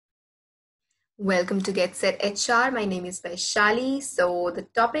Welcome to Get Set HR. My name is Vaishali. So the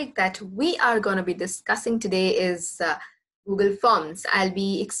topic that we are going to be discussing today is Google Forms. I'll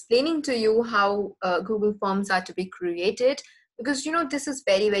be explaining to you how Google Forms are to be created because this is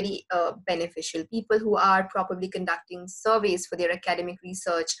very beneficial. People who are probably conducting surveys for their academic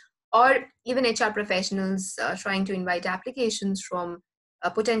research, or even HR professionals trying to invite applications from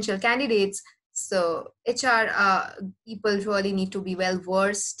potential candidates. So HR people really need to be well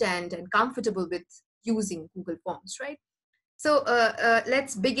versed and comfortable with using Google Forms, right? So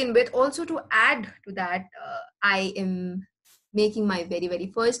let's begin with, also to add to that, I am making my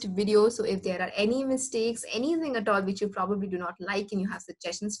very first video. So if there are any mistakes, anything at all which you probably do not like and you have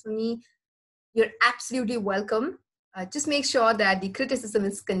suggestions for me, you're absolutely welcome. Just make sure that the criticism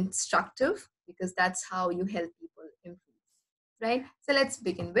is constructive, because that's how you help people improve, right? So let's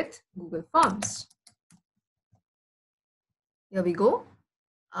begin with Google Forms. Here we go.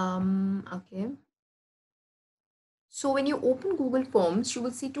 Okay. So when you open Google Forms, you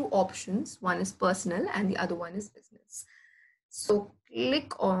will see two options. One is personal and the other one is business. So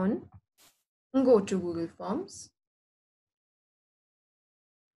click on, go to Google Forms.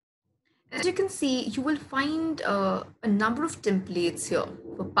 As you can see, you will find a number of templates here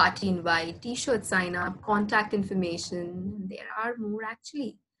for party invite, t-shirt sign up, contact information. There are more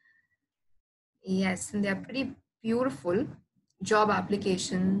actually. Yes, and they're pretty beautiful. Job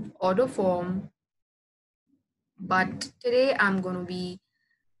application, order form. But today I'm going to be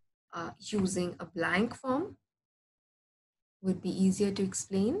using a blank form. Would be easier to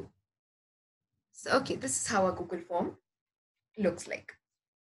explain. So, okay, this is how a Google form looks like,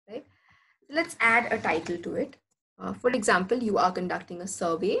 right? So let's add a title to it. For example, you are conducting a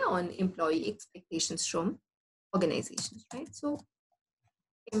survey on employee expectations from organizations, right? So,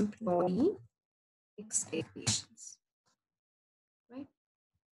 employee expectations, right?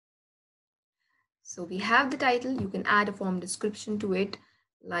 So we have the title. You can add a form description to it,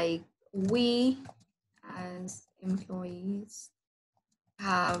 like we as employees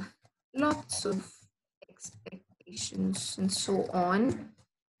have lots of expectations and so on.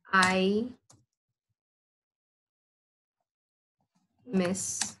 I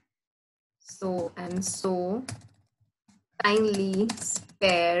miss so and so. Kindly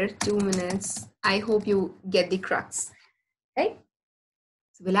spare 2 minutes. I hope you get the crux, right?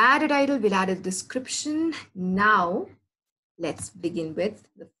 So we'll add a title, we'll add a description. Now let's begin with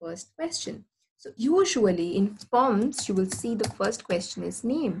the first question. So usually in forms, you will see the first question is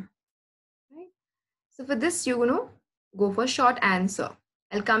name, right? So for this, you're going to go for short answer.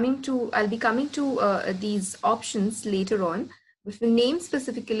 I'll be coming to these options later on. But for name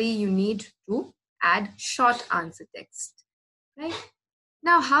specifically, you need to add short answer text, right?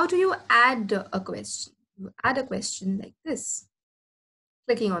 Now, how do you add a question? You add a question like this,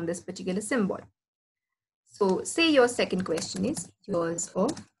 clicking on this particular symbol. So say your second question is years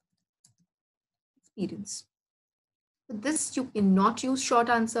of experience. For this, you cannot use short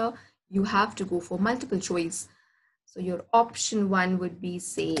answer. You have to go for multiple choice. So your option one would be,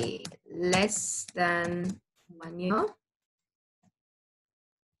 say, less than 1 year.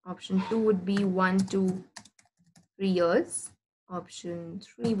 Option two would be 1 to 3 years. Option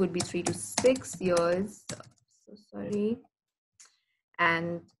three would be 3 to 6 years. So sorry.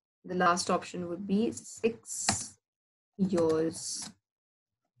 And the last option would be 6 years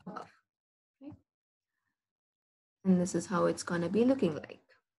above. Right? And this is how it's going to be looking like.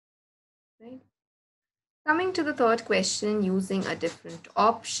 Right? Coming to the third question, using a different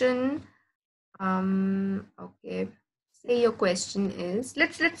option. Okay. Say your question is,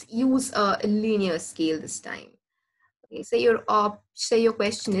 let's use a linear scale this time. Okay, say your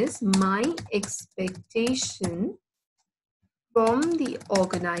question is, my expectation from the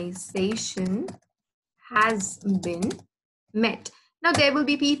organization has been met. Now there will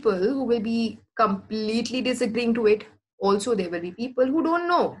be people who will be completely disagreeing to it. Also, there will be people who don't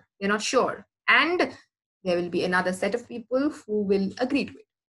know, they're not sure, and there will be another set of people who will agree to it,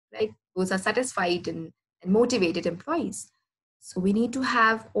 right? Those are satisfied and motivated employees. So we need to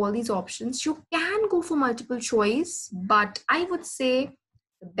have all these options. You can go for multiple choice, but I would say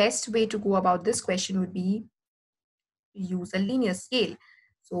the best way to go about this question would be to use a linear scale.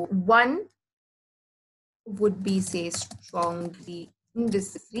 So 1 would be, say, strongly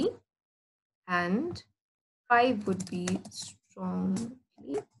disagree, and 5 would be strongly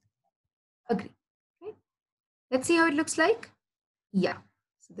agree. Okay. Let's see how it looks like. Yeah,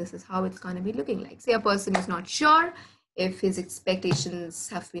 so this is how it's going to be looking like. Say a person is not sure if his expectations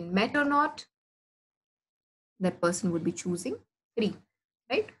have been met or not. That person would be choosing 3,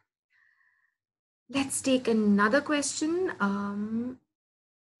 right? Let's take another question.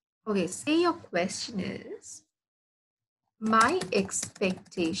 Okay, say your question is my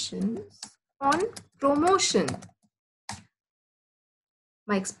expectations on promotion.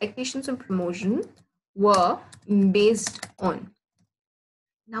 My expectations on promotion were based on.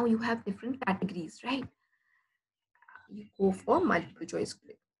 Now you have different categories, right? You go for multiple choice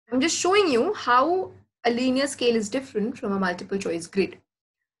grid. I'm just showing you how a linear scale is different from a multiple choice grid.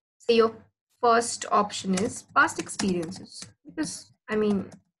 Say your first option is past experiences, because I mean,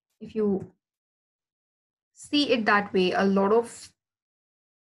 if you see it that way, a lot of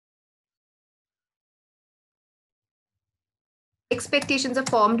expectations are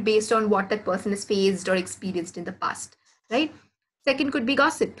formed based on what that person has faced or experienced in the past, right? Second could be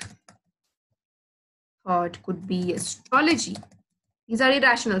gossip. Third could be astrology. These are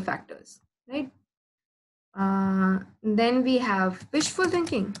irrational factors, right? Then we have wishful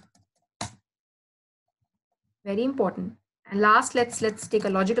thinking, very important. And last, let's take a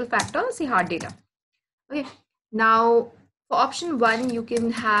logical factor, say hard data. Okay. Now, for option one, you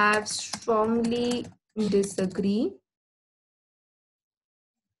can have strongly disagree,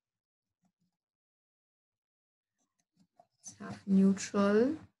 let's have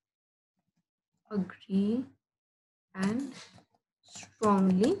neutral, agree, and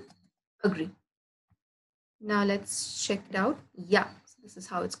strongly agree. Now let's check it out. Yeah, so this is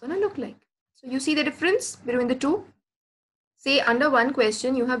how it's going to look like. So you see the difference between the two? Say under one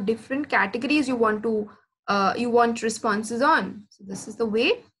question, you have different categories you want responses on. So this is the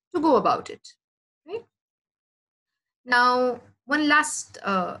way to go about it, right? Now, one last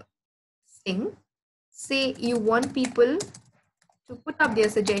thing. Say you want people to put up their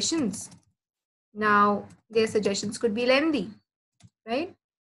suggestions. Now, their suggestions could be lengthy, right?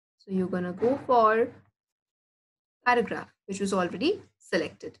 So you're going to go for paragraph, which was already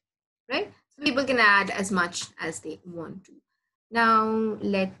selected, right? So people can add as much as they want to. Now,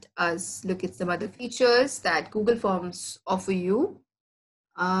 let us look at some other features that Google Forms offer you.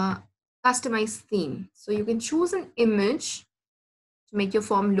 Customize theme. So you can choose an image to make your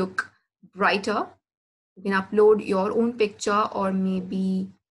form look brighter. You can upload your own picture, or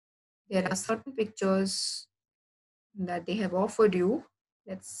maybe there are certain pictures that they have offered you.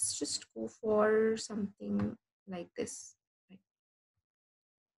 Let's just go for something like this.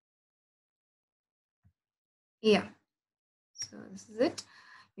 Yeah, so this is it.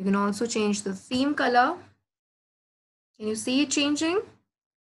 You can also change the theme color. Can you see it changing?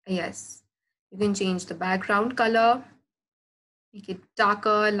 Yes. You can change the background color, make it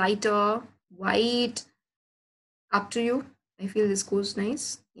darker, lighter, white, up to you. I feel this goes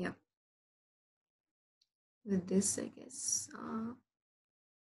nice. Yeah. With this, I guess.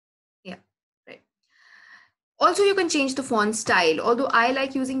 Yeah, right. Also, you can change the font style. Although I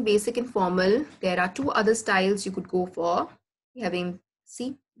like using basic and formal, there are two other styles you could go for. Having,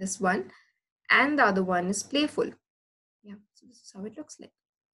 see, this one, and the other one is playful. Yeah, so this is how it looks like.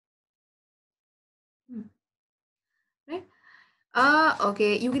 Right?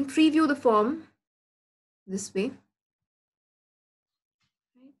 Okay, you can preview the form this way.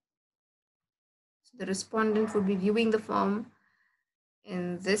 Right? So the respondent would be viewing the form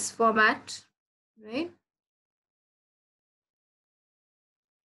in this format, right?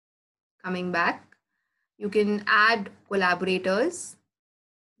 Coming back, you can add collaborators.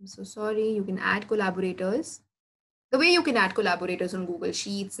 I'm so sorry, you can add collaborators. The way you can add collaborators on Google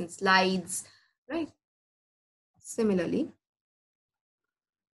Sheets and slides, right? Similarly,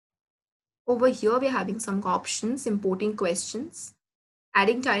 over here, we're having some options, importing questions,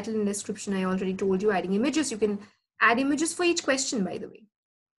 adding title and description. I already told you, adding images. You can add images for each question, by the way.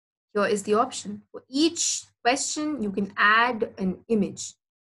 Here is the option. For each question, you can add an image.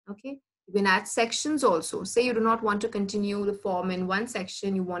 Okay. You can add sections also. Say you do not want to continue the form in one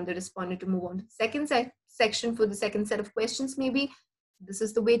section, you want the respondent to move on to the second section for the second set of questions, maybe. This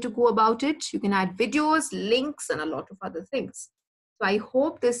is the way to go about it. You can add videos, links, and a lot of other things. So I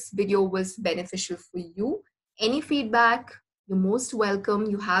hope this video was beneficial for you. Any feedback, you're most welcome.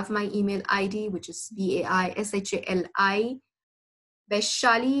 You have my email ID, which is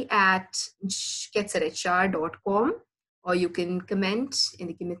vaishali@getsethr.com, or you can comment in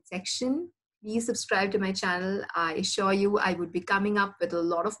the comment section. Please subscribe to my channel. I assure you I would be coming up with a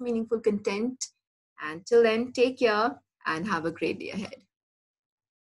lot of meaningful content. And till then, take care and have a great day ahead.